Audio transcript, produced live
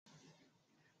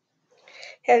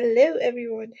Hello,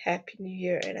 everyone. Happy New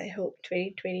Year, and I hope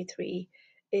 2023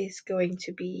 is going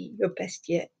to be your best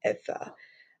year ever.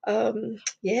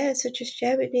 Yeah, so just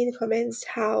share with me in the comments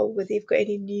how whether you've got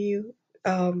any new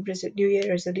New Year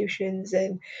resolutions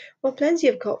and what plans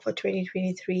you've got for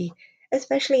 2023,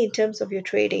 especially in terms of your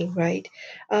trading, right?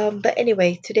 But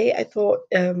anyway, today I thought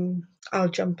I'll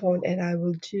jump on and I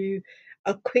will do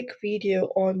a quick video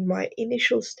on my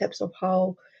initial steps of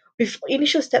how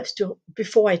initial steps to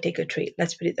before I take a trade.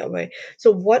 Let's put it that way.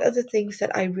 So, what are the things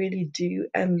that I really do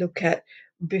and look at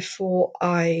before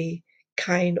I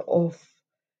kind of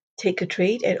take a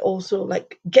trade and also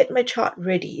like get my chart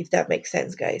ready, if that makes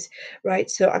sense, guys? Right,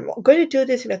 so I'm going to do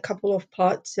this in a couple of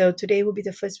parts. So today will be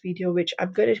the first video which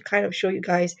I'm going to kind of show you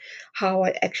guys how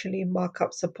I actually mark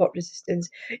up support resistance.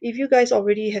 If you guys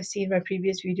already have seen my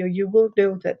previous video, you will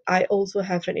know that I also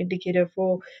have an indicator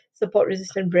for support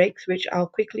resistant breaks, which I'll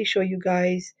quickly show you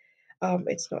guys.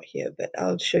 It's not here, but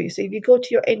I'll show you. So if you go to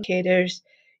your indicators,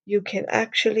 you can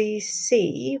actually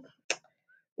see.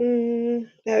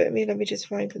 Let me just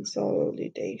find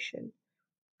consolidation.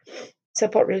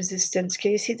 Support resistance.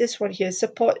 Can you see this one here?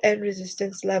 Support and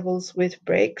resistance levels with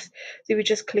breaks. So if we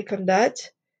just click on that,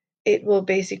 it will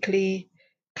basically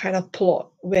kind of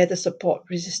plot where the support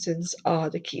resistance are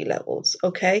the key levels.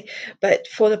 Okay, but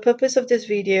for the purpose of this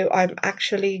video, I'm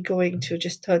actually going to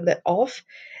just turn that off,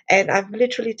 and I've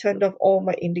literally turned off all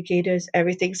my indicators,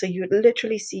 everything, so you would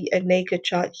literally see a naked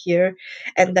chart here,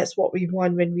 and that's what we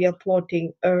want when we are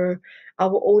plotting our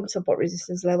own support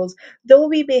resistance levels. Though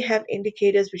we may have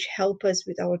indicators which help us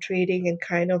with our trading and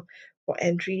kind of for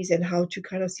entries and how to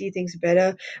kind of see things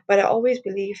better, but I always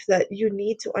believe that you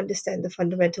need to understand the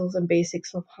fundamentals and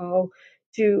basics of how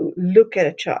to look at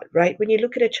a chart, right? When you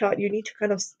look at a chart, you need to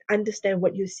kind of understand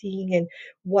what you're seeing and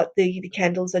what the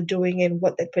candles are doing and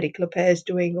what that particular pair is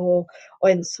doing, or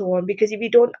and so on. Because if you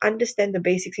don't understand the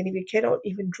basics and if you cannot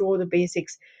even draw the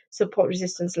basics, support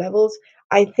resistance levels,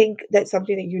 I think that's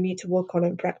something that you need to work on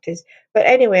and practice. But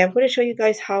anyway, I'm going to show you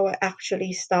guys how I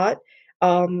actually start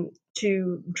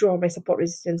to draw my support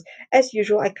resistance. As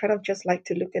usual, I kind of just like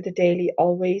to look at the daily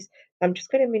always. I'm just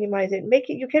going to minimize it. Make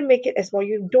it, you can make it as small.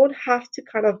 You don't have to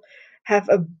kind of have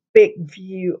a big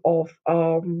view of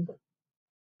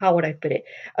how would I put it?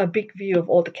 A big view of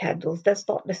all the candles. That's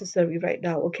not necessary right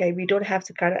now, okay? We don't have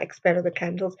to kind of expand on the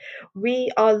candles.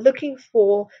 We are looking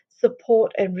for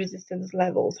support and resistance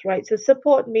levels, right? So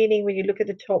support meaning when you look at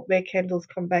the top where candles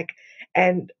come back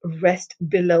and rest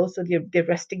below, so they're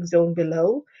resting zone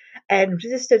below, and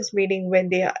resistance meaning when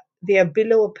they are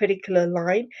below a particular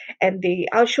line, and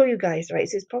I'll show you guys, right?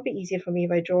 So it's probably easier for me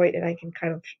if I draw it and I can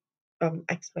kind of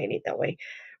explain it that way.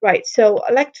 Right, so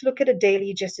I like to look at a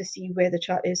daily just to see where the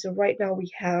chart is. So right now we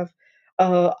have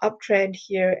uptrend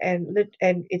here, and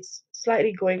it's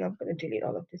slightly going. I'm going to delete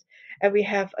all of this, and we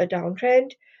have a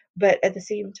downtrend, but at the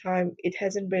same time it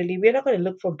hasn't really. We're not going to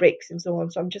look for breaks and so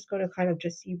on. So I'm just going to kind of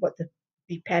just see what the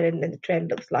pattern and the trend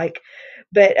looks like.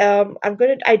 But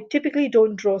I typically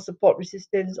don't draw support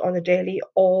resistance on a daily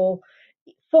or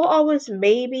 4 hours,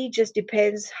 maybe, just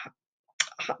depends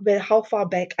how far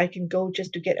back I can go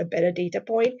just to get a better data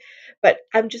point. But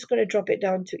I'm just going to drop it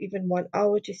down to even 1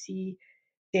 hour to see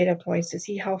data points to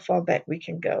see how far back we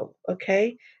can go.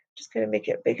 Okay. Just going to make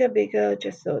it bigger,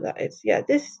 just so that it's, yeah,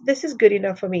 this is good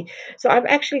enough for me. So I'm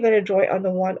actually going to draw it on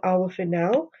the 1 hour for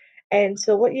now. And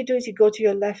so what you do is you go to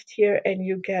your left here and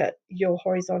you get your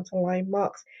horizontal line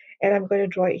marks, and I'm going to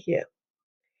draw it here.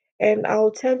 And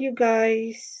I'll tell you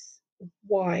guys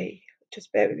why.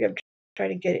 Just bear with me. I'm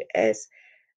trying to get it as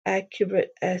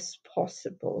accurate as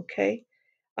possible. Okay.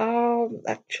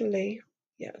 Actually,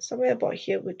 yeah, somewhere about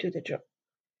here would do the job.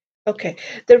 Okay.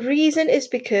 The reason is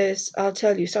because I'll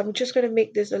tell you. So I'm just going to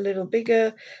make this a little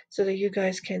bigger so that you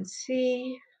guys can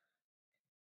see.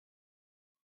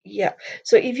 Yeah.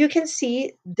 So if you can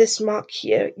see this mark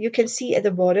here, you can see at the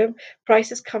bottom,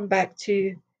 prices come back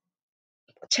to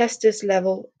test this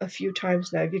level a few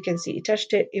times now. If you can see, it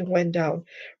touched it, it went down,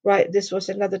 right? This was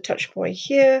another touch point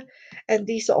here, and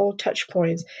these are all touch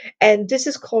points. And this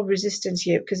is called resistance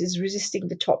here because it's resisting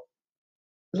the top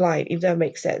line, if that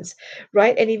makes sense,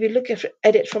 right? And if you look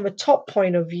at it from a top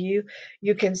point of view,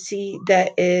 you can see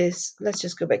there is, let's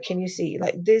just go back. Can you see,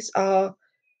 like, these are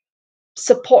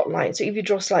support lines? So if you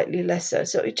draw slightly lesser,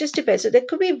 so it just depends. So there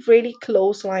could be really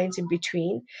close lines in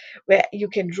between where you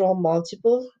can draw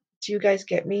multiple. Do you guys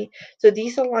get me? So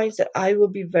these are lines that I will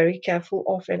be very careful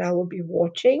of and I will be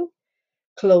watching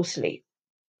closely.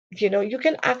 You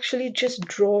can actually just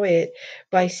draw it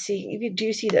by seeing if you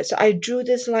do see that. So I drew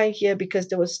this line here because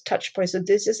there was touch point. So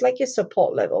this is like your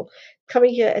support level,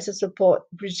 coming here as a support,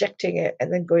 rejecting it,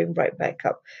 and then going right back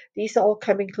up. These are all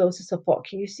coming close to support.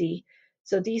 Can you see?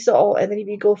 So these are all, and then if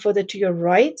you go further to your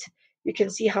right, you can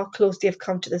see how close they've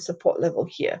come to the support level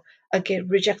here. Again,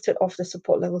 rejected off the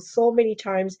support level so many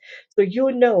times, so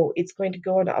you know it's going to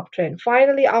go on an uptrend.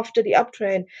 Finally, after the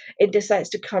uptrend, it decides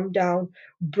to come down,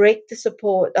 break the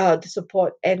support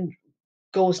and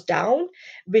goes down,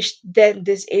 which then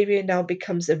this area now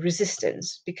becomes a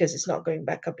resistance because it's not going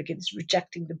back up again. It's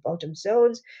rejecting the bottom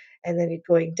zones and then it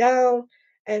going down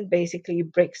and basically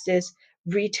breaks this,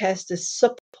 retests the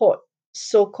support,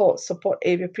 so-called support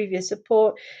area, previous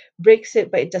support, breaks it,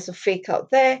 but it does a fake out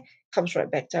there, comes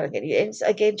right back down again. It's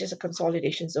again just a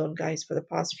consolidation zone, guys, for the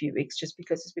past few weeks, just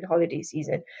because it's been holiday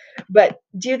season. But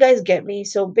do you guys get me?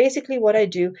 So basically what I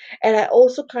do, and I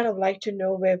also kind of like to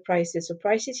know where price is. So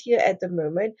price is here at the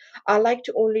moment. I like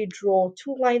to only draw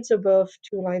two lines above,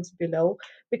 two lines below,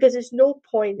 because there's no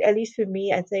point, at least for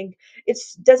me, I think it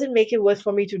doesn't make it worth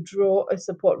for me to draw a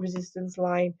support resistance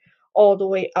line all the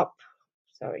way up.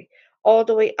 Sorry, all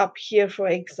the way up here, for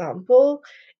example.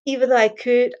 Even though I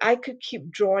could keep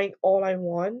drawing all I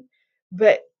want,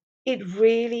 but it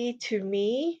really, to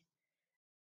me,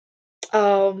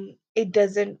 it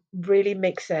doesn't really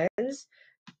make sense.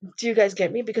 Do you guys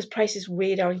get me? Because price is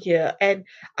way down here, and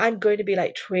I'm going to be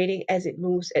like trading as it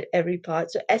moves at every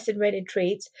part. So as and when it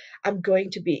trades, I'm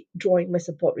going to be drawing my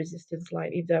support resistance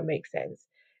line, if that makes sense.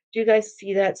 Do you guys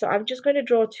see that? So I'm just going to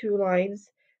draw two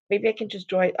lines. Maybe I can just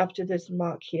draw it up to this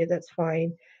mark here. That's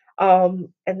fine. And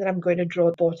then I'm going to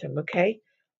draw the bottom. Okay,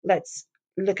 let's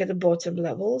look at the bottom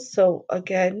level. So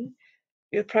again,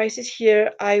 your price is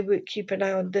here. I would keep an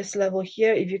eye on this level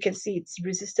here. If you can see, it's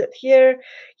resisted here,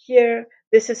 here.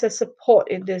 This is a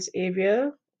support in this area.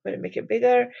 I'm going to make it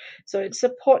bigger. So it's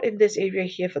support in this area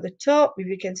here for the top. If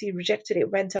you can see, rejected,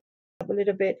 it went up a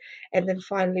little bit and then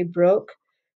finally broke.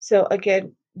 So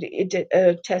again, it did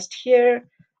a test here.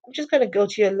 I'm just going to go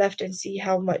to your left and see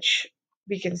how much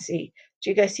we can see. Do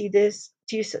you guys see this?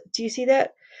 Do you see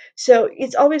that? So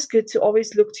it's always good to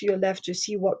always look to your left to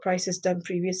see what price has done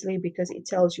previously, because it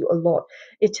tells you a lot.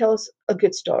 It tells a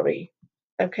good story.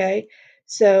 Okay.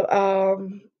 So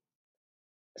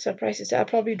prices. I'll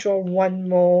probably draw one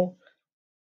more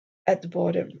at the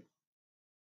bottom.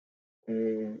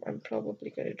 I'm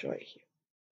probably gonna draw it here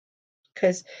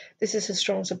because this is a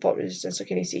strong support resistance. So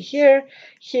can you see here,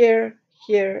 here,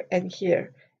 here, and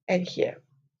here, and here?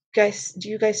 Guys, do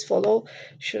you guys follow?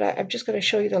 I'm just going to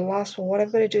show you the last one. What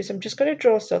I'm going to do is I'm just going to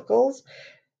draw circles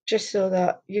just so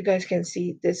that you guys can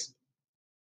see this.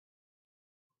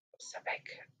 Step back.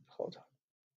 Hold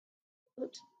on.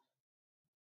 Oops.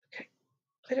 Okay.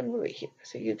 I'm going to move it here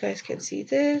so you guys can see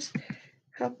this.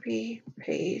 Copy,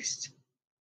 paste,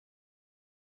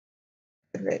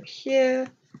 and then here.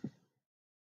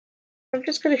 I'm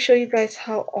just going to show you guys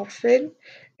how often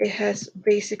it has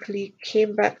basically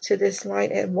came back to this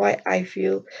line and why I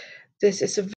feel this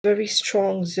is a very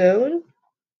strong zone,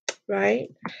 right?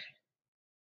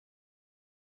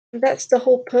 And that's the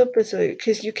whole purpose of it,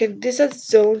 because these are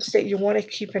zones that you want to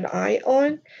keep an eye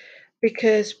on,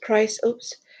 because price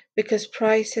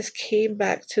has came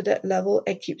back to that level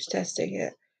and keeps testing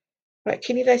it. Right,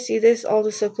 can you guys see this, all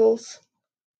the circles?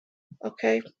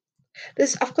 Okay.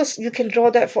 This, of course, you can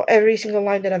draw that for every single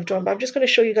line that I've drawn, but I'm just going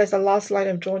to show you guys the last line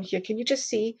I've drawn here. Can you just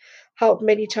see how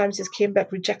many times this came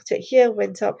back, rejected here,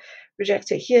 went up,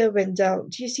 rejected here, went down?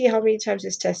 Do you see how many times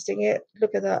it's testing it?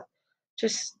 Look at that.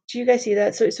 Just, do you guys see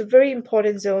that? So it's a very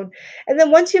important zone. And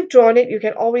then once you've drawn it, you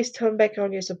can always turn back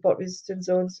on your support resistance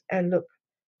zones and look.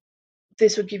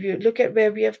 This will give you, look at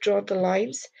where we have drawn the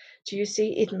lines. Do you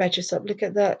see it matches up? Look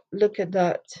at that. Look at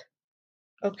that.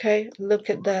 Okay, look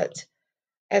at that,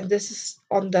 and this is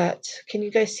on that. Can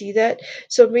you guys see that?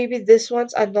 So maybe these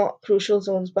ones are not crucial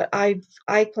zones, but I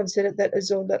consider that a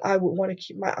zone that I would want to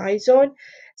keep my eyes on.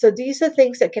 So these are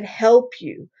things that can help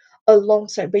you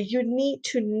alongside, but you need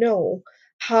to know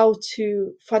how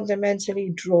to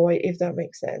fundamentally draw it, if that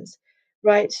makes sense.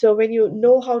 Right? So when you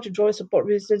know how to draw a support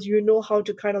resistance, you know how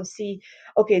to kind of see,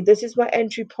 okay, this is my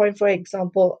entry point, for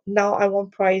example. Now I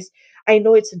want price. I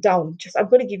know it's down. Just I'm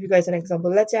going to give you guys an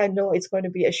example. Let's say I know it's going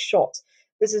to be a short.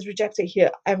 This is rejected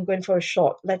here. I'm going for a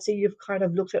short. Let's say you've kind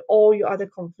of looked at all your other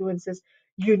confluences.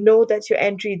 You know that's your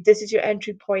entry. This is your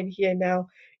entry point here now.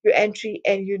 Your entry,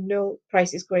 and you know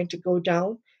price is going to go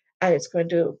down and it's going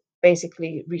to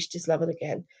basically reach this level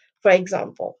again. For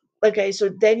example, Okay, so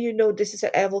then you know this is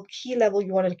a level, key level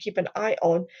you want to keep an eye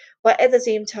on. But at the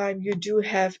same time, you do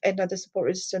have another support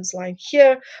resistance line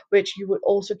here, which you would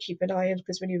also keep an eye on,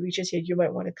 because when you reach it here, you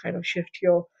might want to kind of shift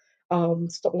your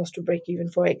stop loss to break even,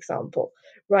 for example,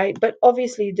 right? But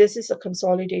obviously, this is a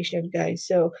consolidation, guys.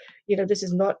 So, this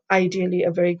is not ideally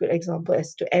a very good example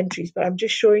as to entries, but I'm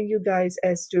just showing you guys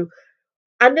as to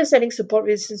understanding support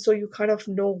resistance, so you kind of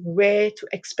know where to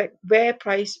expect, where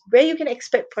you can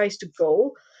expect price to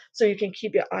go, so you can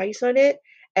keep your eyes on it.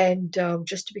 And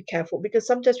just to be careful, because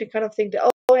sometimes we kind of think that,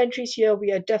 oh, entries here,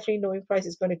 we are definitely knowing price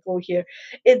is going to go here.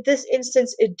 In this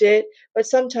instance it did, but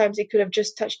sometimes it could have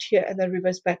just touched here and then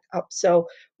reversed back up. So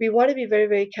we want to be very,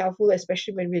 very careful,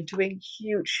 especially when we're doing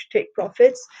huge take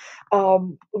profits.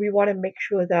 We want to make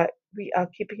sure that we are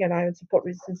keeping an eye on support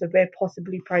resistance of where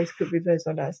possibly price could reverse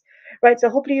on us. Right, so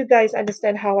hopefully you guys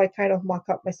understand how I kind of mark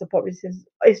up my support resistance.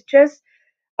 It's just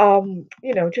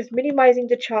just minimizing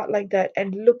the chart like that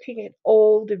and looking at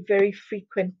all the very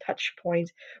frequent touch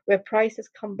points where price has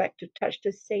come back to touch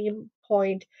the same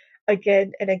point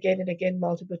again and again and again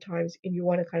multiple times, and you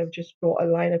want to kind of just draw a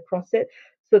line across it,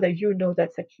 so that you know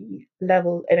that's a key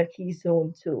level and a key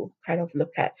zone to kind of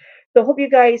look at. So hope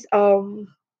you guys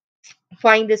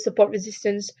find this support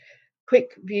resistance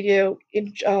quick video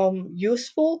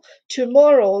useful.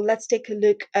 Tomorrow, let's take a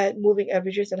look at moving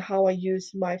averages and how I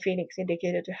use my Phoenix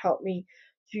indicator to help me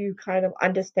to kind of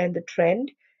understand the trend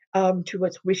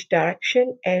towards which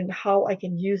direction, and how I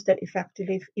can use that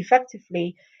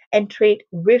effectively and trade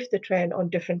with the trend on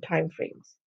different time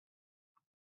frames.